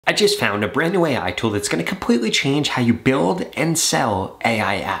I just found a brand new AI tool that's going to completely change how you build and sell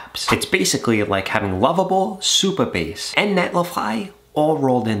AI apps. It's basically like having Lovable, Supabase, and Netlify all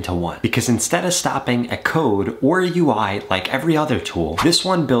rolled into one. Because instead of stopping at code or a UI like every other tool, this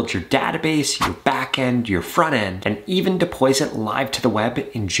one builds your database, your backend, your front end, and even deploys it live to the web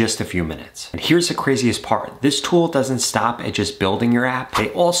in just a few minutes. And here's the craziest part. This tool doesn't stop at just building your app. They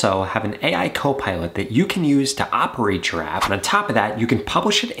also have an AI co-pilot that you can use to operate your app. And on top of that, you can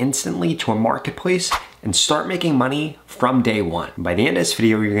publish it instantly to a marketplace and start making money from day one. By the end of this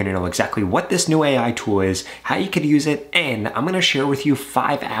video, you're gonna know exactly what this new AI tool is, how you could use it, and I'm gonna share with you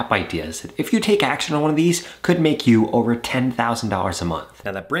 5 app ideas that if you take action on one of these, could make you over $10,000 a month.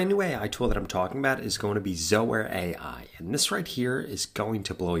 Now that brand new AI tool that I'm talking about is going to be Zoer AI, and this right here is going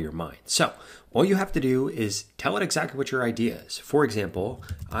to blow your mind. So all you have to do is tell it exactly what your idea is. For example,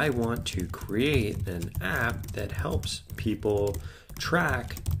 I want to create an app that helps people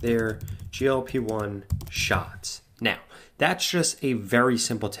track their GLP-1 shots. Now, that's just a very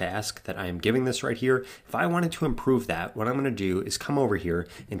simple task that I am giving this right here. If I wanted to improve that, what I'm going to do is come over here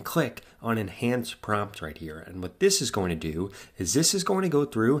and click on Enhance Prompt right here. And what this is going to do is this is going to go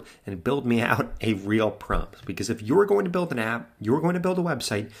through and build me out a real prompt. Because if you're going to build an app, you're going to build a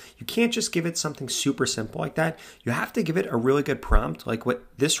website, you can't just give it something super simple like that. You have to give it a really good prompt like what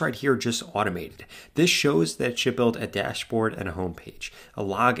this right here just automated. This shows that it should build a dashboard and a home page, a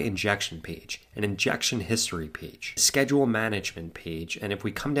log injection page, an injection history page, a schedule management page, and if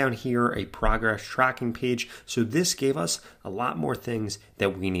we come down here, a progress tracking page. So this gave us a lot more things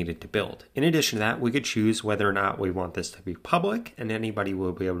that we needed to build. In addition to that, we could choose whether or not we want this to be public and anybody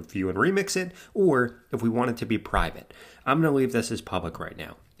will be able to view and remix it, or if we want it to be private. I'm going to leave this as public right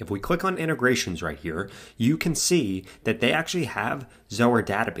now. If we click on integrations right here, you can see that they actually have Zoer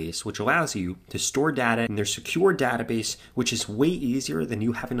database, which allows you to store data in their secure database, which is way easier than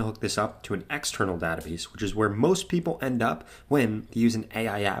you having to hook this up to an external database, which is where most people end up when they use an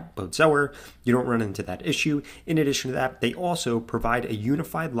AI app. But Zoer, you don't run into that issue. In addition to that, they also provide a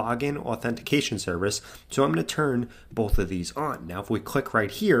unified login authentication service. So I'm going to turn both of these on. Now, if we click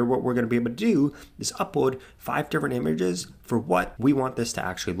right here, what we're going to be able to do is upload 5 different images for what we want this to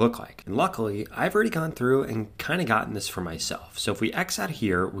actually look like. And luckily, I've already gone through and kind of gotten this for myself. So if we X out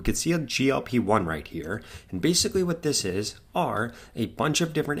here, we could see a GLP-1 right here. And basically what this is are a bunch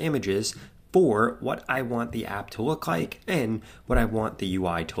of different images for what I want the app to look like and what I want the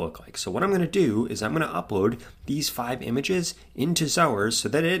UI to look like. So what I'm going to do is I'm going to upload these 5 images into Zoer so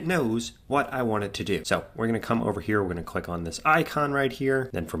that it knows what I want it to do. So we're going to come over here. We're going to click on this icon right here.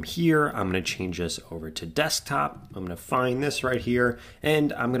 Then from here, I'm going to change this over to desktop. I'm going to find this right here,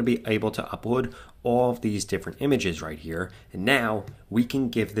 and I'm going to be able to upload all of these different images right here. And now we can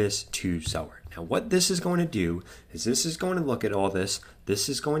give this to Zoer. Now what this is going to do is this is going to look at all this. This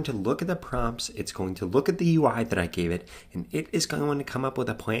is going to look at the prompts. It's going to look at the UI that I gave it, and it is going to come up with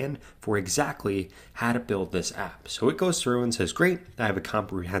a plan for exactly how to build this app. So it goes through and says, great, I have a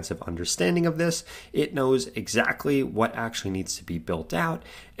comprehensive understanding of this. It knows exactly what actually needs to be built out.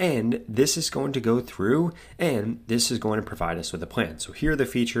 And this is going to go through and this is going to provide us with a plan. So here are the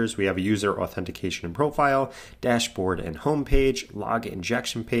features. We have a user authentication and profile, dashboard and homepage, log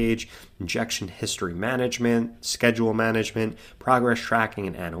injection page, injection history management, schedule management, progress tracking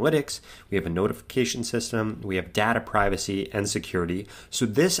and analytics. We have a notification system. We have data privacy and security. So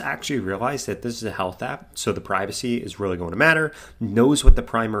this actually realized that this is a health app, so the privacy is really going to matter. Knows what the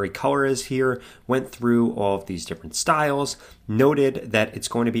primary color is here, went through all of these different styles, noted that it's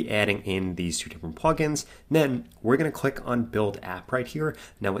going to be adding in these 2 different plugins. Then we're going to click on build app right here.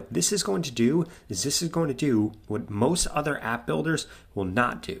 Now what this is going to do is this is going to do what most other app builders will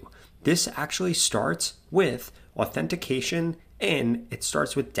not do. This actually starts with authentication and it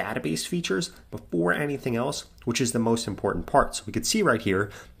starts with database features before anything else, which is the most important part. So we could see right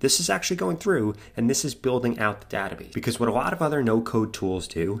here, this is actually going through and this is building out the database. Because what a lot of other no-code tools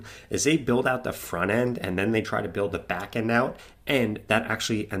do is they build out the front end and then they try to build the back end out, and that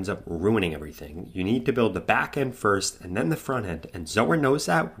actually ends up ruining everything. You need to build the back end first and then the front end. And Zoer knows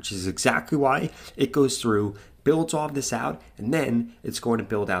that, which is exactly why it goes through, builds all of this out, and then it's going to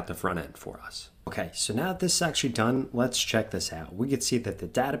build out the front end for us. Okay, so now that this is actually done, let's check this out. We can see that the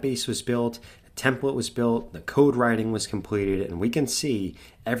database was built, a template was built, the code writing was completed, and we can see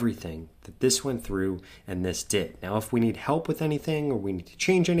everything that this went through and this did. Now, if we need help with anything or we need to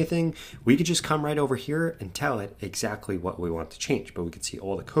change anything, we could just come right over here and tell it exactly what we want to change. But we could see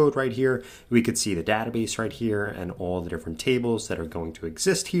all the code right here. We could see the database right here and all the different tables that are going to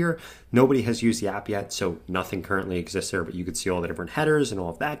exist here. Nobody has used the app yet, so nothing currently exists there, but you could see all the different headers and all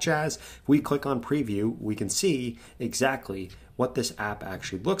of that jazz. If we click on preview, we can see exactly what this app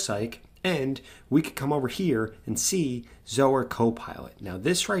actually looks like. And we could come over here and see Zoer Copilot. Now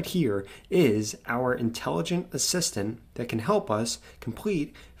this right here is our intelligent assistant that can help us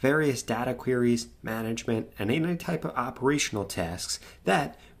complete various data queries, management, and any type of operational tasks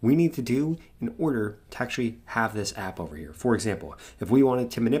that we need to do in order to actually have this app over here. For example, if we wanted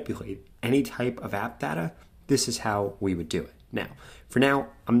to manipulate any type of app data, this is how we would do it. Now, for now,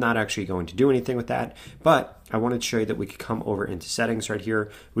 I'm not actually going to do anything with that, but I wanted to show you that we could come over into settings right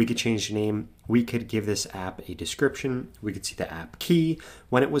here. We could change the name. We could give this app a description. We could see the app key,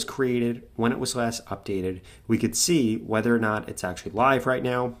 when it was created, when it was last updated. We could see whether or not it's actually live right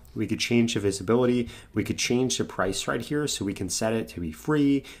now. We could change the visibility. We could change the price right here, so we can set it to be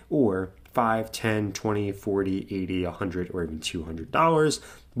free or $5, $10, $20, $40, $80, $100, or even $200.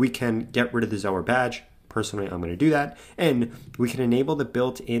 We can get rid of the Zoer badge. Personally, I'm going to do that. And we can enable the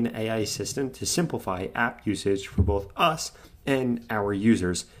built-in AI assistant to simplify app usage for both us and our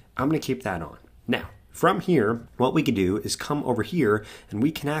users. I'm going to keep that on. Now, from here, what we can do is come over here and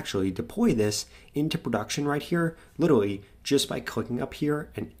we can actually deploy this into production right here, literally just by clicking up here,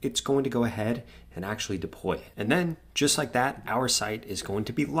 and it's going to go ahead and actually deploy it. And then just like that, our site is going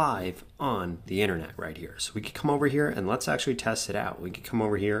to be live on the internet right here. So we could come over here and let's actually test it out. We could come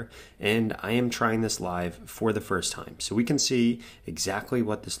over here and I am trying this live for the first time. So we can see exactly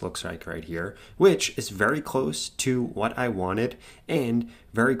what this looks like right here, which is very close to what I wanted and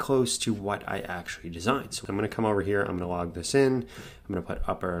very close to what I actually designed. So I'm going to come over here. I'm going to log this in. I'm going to put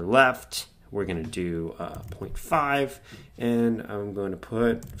upper left. We're going to do 0.5 and I'm going to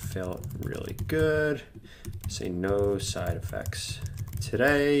put felt really good. Say no side effects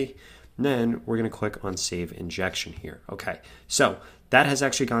today. And then we're going to click on save injection here. Okay, so that has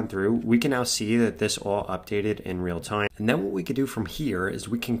actually gone through. We can now see that this all updated in real time. And then what we could do from here is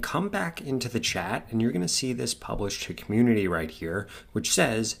we can come back into the chat and you're going to see this published to community right here, which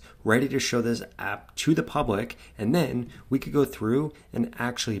says ready to show this app to the public. And then we could go through and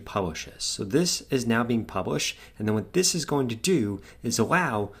actually publish this. So this is now being published. And then what this is going to do is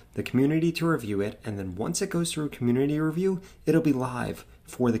allow the community to review it. And then once it goes through community review, it'll be live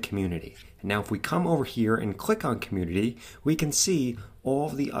for the community. And now if we come over here and click on community, we can see all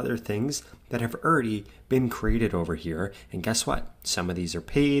of the other things that have already been created over here. And guess what? Some of these are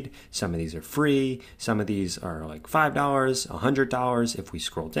paid, some of these are free, some of these are like $5, $100. If we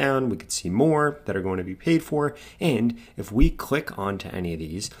scroll down, we could see more that are going to be paid for. And if we click onto any of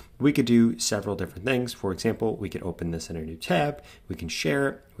these, we could do several different things. For example, we could open this in a new tab, we can share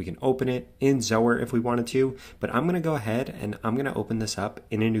it, we can open it in Zoer if we wanted to, but I'm gonna go ahead and I'm gonna open this up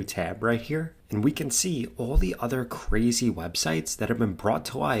in a new tab right here. And we can see all the other crazy websites that have been brought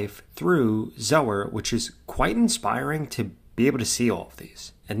to life through Zoer, which is quite inspiring to be able to see all of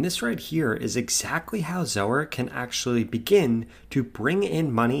these. And this right here is exactly how Zoer can actually begin to bring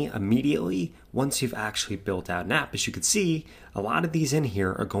in money immediately once you've actually built out an app. As you can see, a lot of these in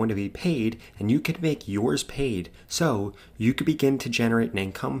here are going to be paid and you could make yours paid. So you could begin to generate an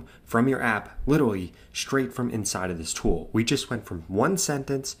income from your app literally straight from inside of this tool. We just went from one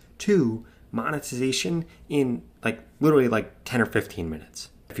sentence to monetization in literally 10 or 15 minutes.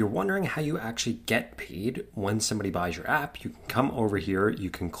 If you're wondering how you actually get paid when somebody buys your app, you can come over here, you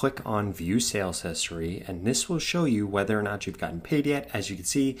can click on view sales history, and this will show you whether or not you've gotten paid yet. As you can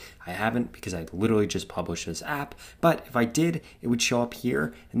see, I haven't because I literally just published this app, but if I did, it would show up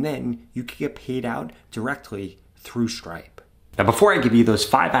here, and then you could get paid out directly through Stripe. Now, before I give you those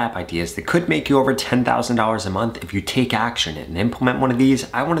 5 app ideas that could make you over $10,000 a month if you take action and implement one of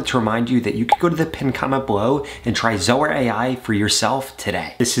these, I wanted to remind you that you could go to the pinned comment below and try Zoer AI for yourself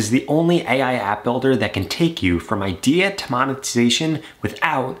today. This is the only AI app builder that can take you from idea to monetization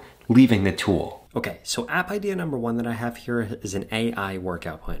without leaving the tool. Okay, so app idea number 1 that I have here is an AI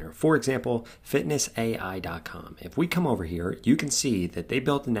workout planner. For example, fitnessai.com. If we come over here, you can see that they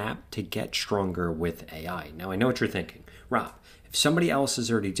built an app to get stronger with AI. Now, I know what you're thinking. Rob, if somebody else is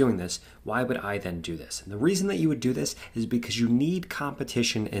already doing this, why would I then do this? And the reason that you would do this is because you need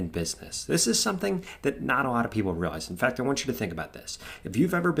competition in business. This is something that not a lot of people realize. In fact, I want you to think about this. If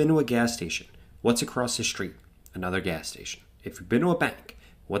you've ever been to a gas station, what's across the street? Another gas station. If you've been to a bank,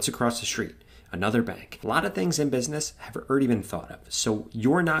 what's across the street? Another bank. A lot of things in business have already been thought of. So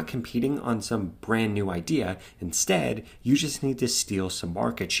you're not competing on some brand new idea. Instead, you just need to steal some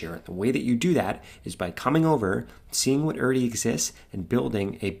market share. And the way that you do that is by coming over, seeing what already exists, and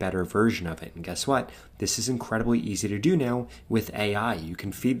building a better version of it. And guess what? This is incredibly easy to do now with AI. You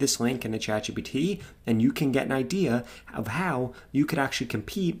can feed this link into ChatGPT and you can get an idea of how you could actually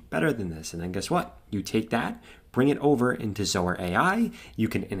compete better than this. And then guess what? You take that, bring it over into Zoer AI, you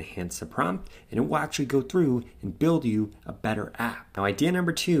can enhance the prompt, and it will actually go through and build you a better app. Now, idea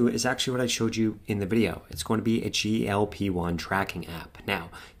number 2 is actually what I showed you in the video. It's going to be a GLP-1 tracking app. Now,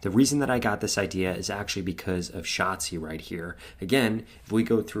 the reason that I got this idea is actually because of Shotzi right here. Again, if we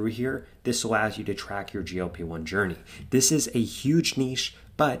go through here, this allows you to track your GLP-1 journey. This is a huge niche,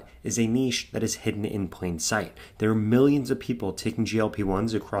 but is a niche that is hidden in plain sight. There are millions of people taking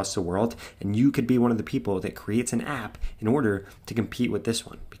GLP-1s across the world, and you could be one of the people that creates an app in order to compete with this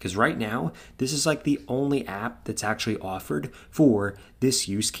one. Because right now, this is like the only app that's actually offered for this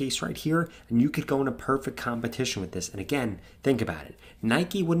use case right here, and you could go in a perfect competition with this. And again, think about it.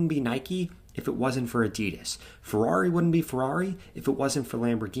 Nike wouldn't be Nike if it wasn't for Adidas. Ferrari wouldn't be Ferrari if it wasn't for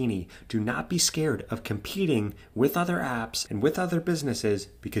Lamborghini. Do not be scared of competing with other apps and with other businesses,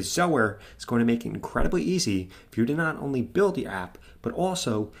 because Zoer is going to make it incredibly easy for you to not only build your app, but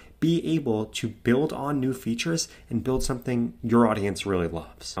also be able to build on new features and build something your audience really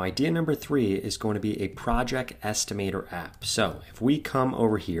loves. Now, idea number 3 is going to be a project estimator app. So if we come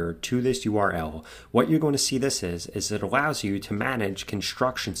over here to this URL, what you're going to see this is it allows you to manage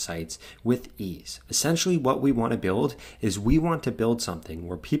construction sites with ease. Essentially what we want to build is we want to build something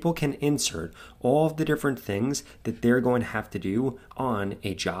where people can insert all of the different things that they're going to have to do on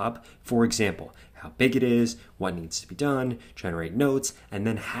a job. For example, how big it is, what needs to be done, generate notes, and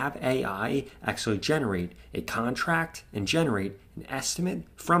then have AI actually generate a contract and generate an estimate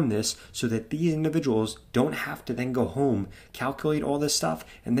from this so that these individuals don't have to then go home, calculate all this stuff,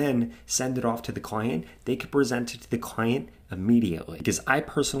 and then send it off to the client. They could present it to the client immediately. Because I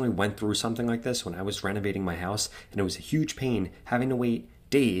personally went through something like this when I was renovating my house, and it was a huge pain having to wait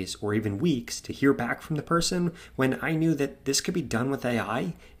days or even weeks to hear back from the person when I knew that this could be done with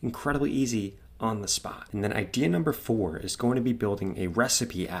AI incredibly easy on the spot. And then idea number 4 is going to be building a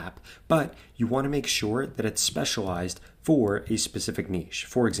recipe app, but you want to make sure that it's specialized for a specific niche.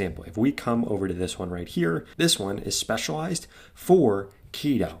 For example, if we come over to this one right here, this one is specialized for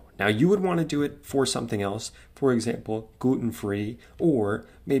keto. Now you would want to do it for something else, for example, gluten-free, or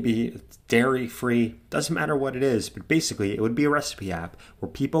maybe dairy-free, doesn't matter what it is, but basically it would be a recipe app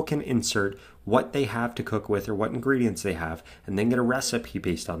where people can insert what they have to cook with or what ingredients they have, and then get a recipe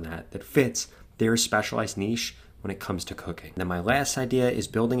based on that fits their specialized niche when it comes to cooking. Then my last idea is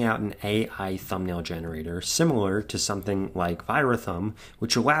building out an AI thumbnail generator similar to something like ViraThumb,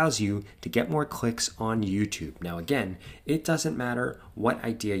 which allows you to get more clicks on YouTube. Now again, it doesn't matter what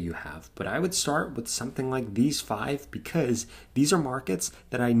idea you have, but I would start with something like these 5 because these are markets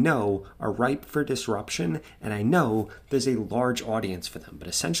that I know are ripe for disruption, and I know there's a large audience for them. But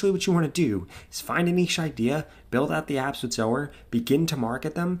essentially what you want to do is find a niche idea, build out the apps with Zoer, begin to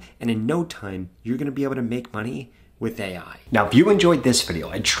market them, and in no time, you're going to be able to make money with AI. Now, if you enjoyed this video,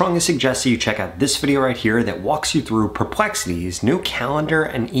 I'd strongly suggest that you check out this video right here that walks you through Perplexity's new calendar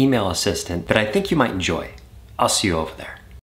and email assistant that I think you might enjoy. I'll see you over there.